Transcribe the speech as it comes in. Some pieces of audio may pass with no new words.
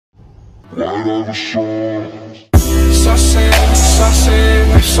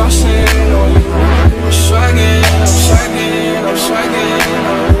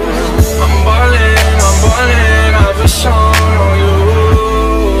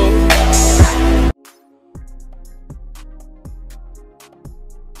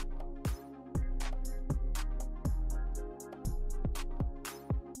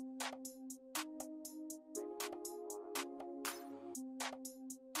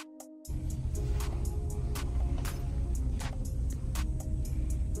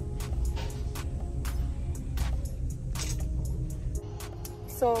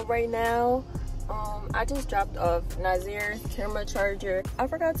So right now, I just dropped off Nazir's camera charger. I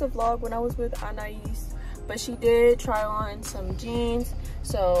forgot to vlog when I was with Anais, but she did try on some jeans.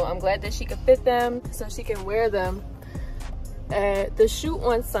 So I'm glad that she could fit them so she can wear them at the shoot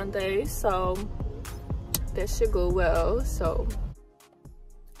on Sunday. So this should go well. So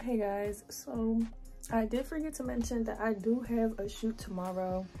hey guys, so I did forget to mention that I do have a shoot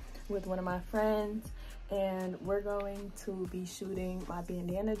tomorrow with one of my friends, and we're going to be shooting my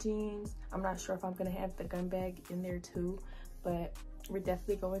bandana jeans. I'm not sure if I'm gonna have the gun bag in there too, but we're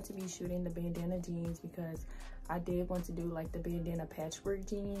definitely going to be shooting the bandana jeans because I did want to do like the bandana patchwork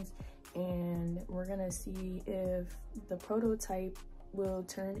jeans, and we're gonna see if the prototype will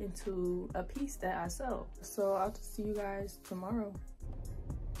turn into a piece that I sell. So I'll just see you guys tomorrow.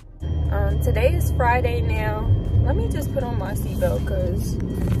 Today is Friday now. Let me just put on my seatbelt because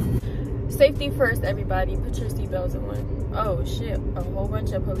safety first, everybody. Put your seatbelts on. Oh shit, a whole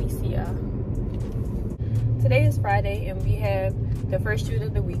bunch of police here. Today is Friday and we have the first shoot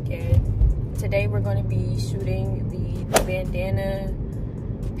of the weekend. Today we're going to be shooting the bandana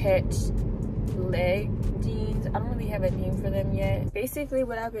patch leg jeans. I don't really have a name for them yet. Basically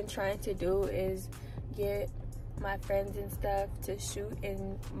what I've been trying to do is get my friends and stuff to shoot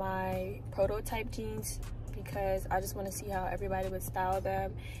in my prototype jeans because I just want to see how everybody would style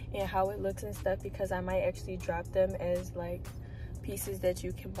them and how it looks and stuff, because I might actually drop them as like pieces that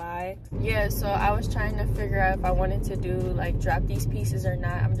you can buy. Yeah, so I was trying to figure out if I wanted to do like drop these pieces or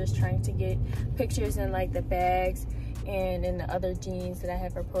not. I'm just trying to get pictures in like the bags and in the other jeans that I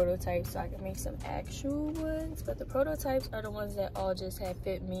have for prototypes so I can make some actual ones, but the prototypes are the ones that all just have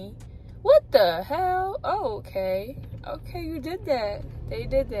fit me. What the hell? Oh, okay, you did that. They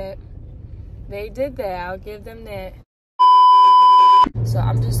did that. I'll give them that. So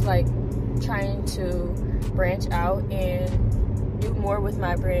I'm just like trying to branch out and do more with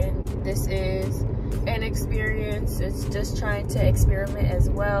my brand. This is an experience. It's just trying to experiment as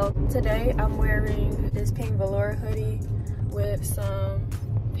well. Today I'm wearing this pink velour hoodie with some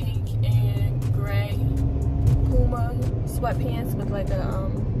pink and gray Puma sweatpants with like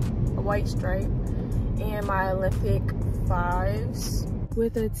a white stripe, and my Olympic 5s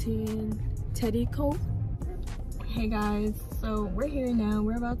with a tan teddy coat. Hey guys, so we're here now.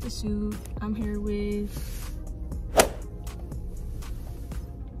 We're about to shoot. I'm here with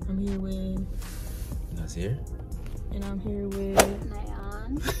Nazir, and I'm here with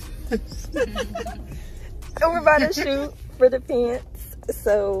Nayan. And we're about to shoot for the pants.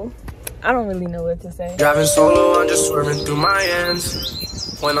 So I don't really know what to say. Driving solo, I'm just swerving through my ends.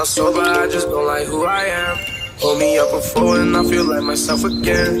 When I'm sober, I just don't like who I am. Pull me up a four and I feel like myself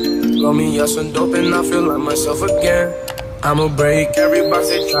again. Roll me up some dope and I feel like myself again. I'ma break every box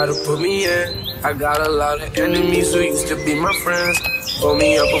they try to put me in. I got a lot of enemies who used to be my friends. Pull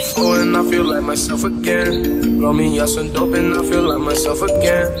me up a four and I feel like myself again. Roll me up some dope and I feel like myself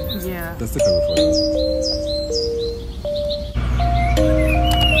again. Yeah. That's the cover for you.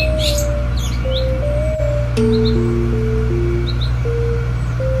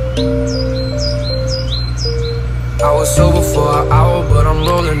 I was sober for an hour, but I'm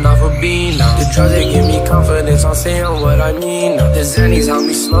rolling off a bean now. The drugs, they give me confidence, I'm saying what I mean now. The Xannies help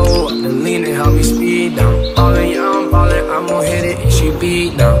me slow up, the leaning help me speed down. Ballin', yeah, I'm ballin', I'm gon' hit it and she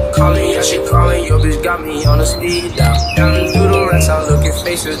beat down. Calling, yeah, she calling, your bitch got me on the speed down. Down and through the rest, I look at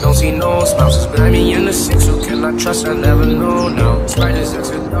faces, don't see no smiles. Just blind me in the six, who can I trust, I never know now. Spiders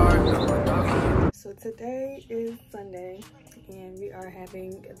extra dark, So today is Sunday, and we are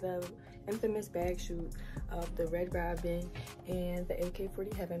having the infamous bag shoot of the Red Robin and the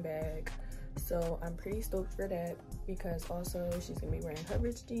AK-47 bag. So I'm pretty stoked for that because also she's gonna be wearing her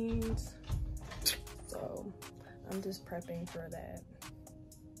rich jeans. So I'm just prepping for that.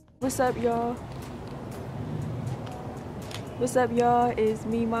 What's up, y'all? What's up, y'all? It's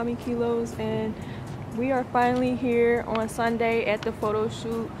me, Mommy Kilos, and we are finally here on Sunday at the photo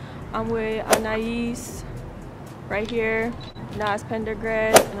shoot. I'm with Anais right here, Nas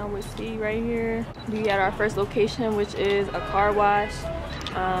Pendergrass, and I'm with Steve right here. We at our first location, which is a car wash.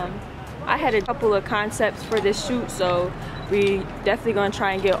 I had a couple of concepts for this shoot, so we definitely gonna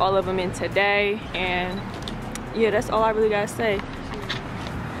try and get all of them in today. And yeah, that's all I really gotta say.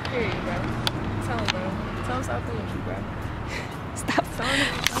 Here you go. Tell him, bro. Tell him stop playing with you, bro.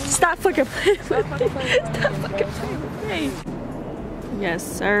 Stop fucking playing with me. Yes,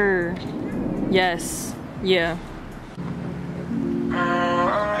 sir. Yes. Yeah.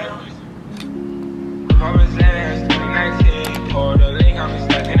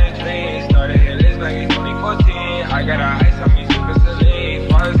 I got an ice on me, super silly.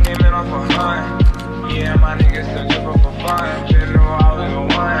 Fathers came in off a hunt. Yeah, my niggas still tripping for fun. Didn't know I was the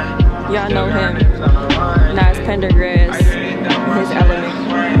one. Y'all know him. Nas Pendergrass. His element.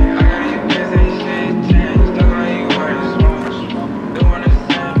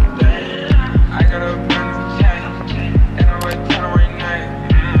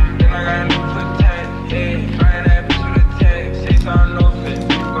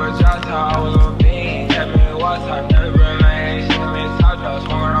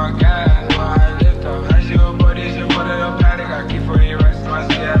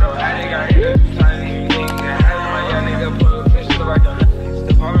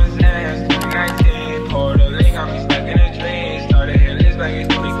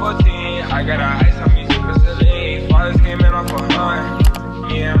 I got an ice on me, super silly. Fathers came in off a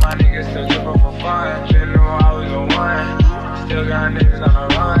hunt. Yeah, my niggas still tripping for fun. Didn't know I was the one. Still got niggas on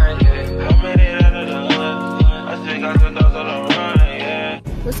the run, yeah. I made it out of the hood. I still got some dogs on the run, yeah.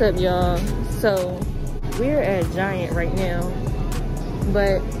 What's up, y'all? So we're at Giant right now,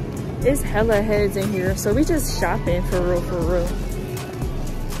 but it's hella heads in here, so we just shopping for real.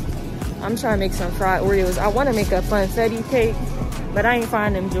 I'm trying to make some fried Oreos. I want to make a funfetti cake, but I ain't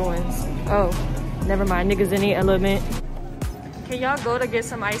find them joints. Oh, never mind. Niggas in the element. Can y'all go to get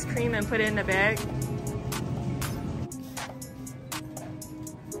some ice cream and put it in the bag?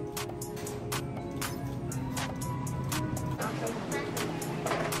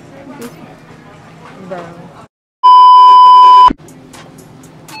 Bro.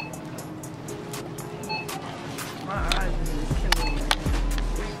 My eyes is killing me.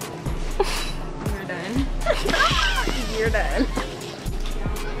 You're done. You're done.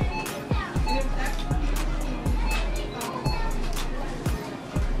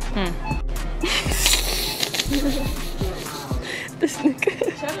 This nigga.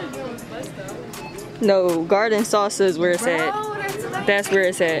 No, garden salsa is where it's at. That's where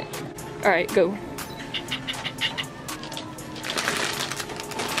it's at. All right, go.